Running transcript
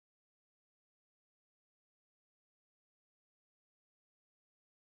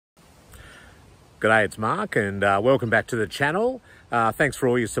G'day, it's Mark, and welcome back to the channel. Thanks for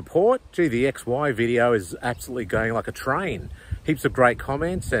all your support. Gee, the XY video is absolutely going like a train. Heaps of great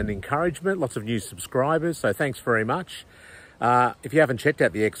comments and encouragement, lots of new subscribers, so thanks very much. If you haven't checked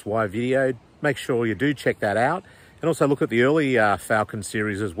out the XY video, make sure you do check that out. And also look at the early Falcon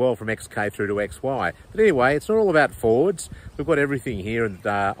series as well, from XK through to XY. But anyway, it's not all about Fords. We've got everything here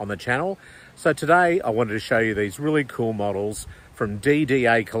on the channel. So today I wanted to show you these really cool models from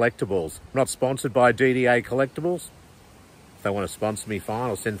DDA Collectibles. I'm not sponsored by DDA Collectibles. If they want to sponsor me, fine,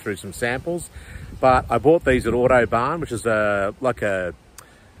 I'll send through some samples. But I bought these at Autobarn, which is like an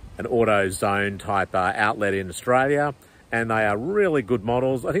Autozone type outlet in Australia. And they are really good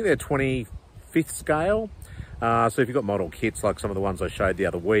models. I think they're 25th scale. So if you've got model kits like some of the ones I showed the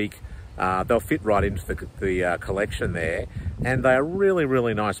other week, they'll fit right into the collection there. And they are really,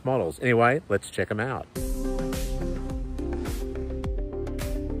 really nice models. Anyway, let's check them out.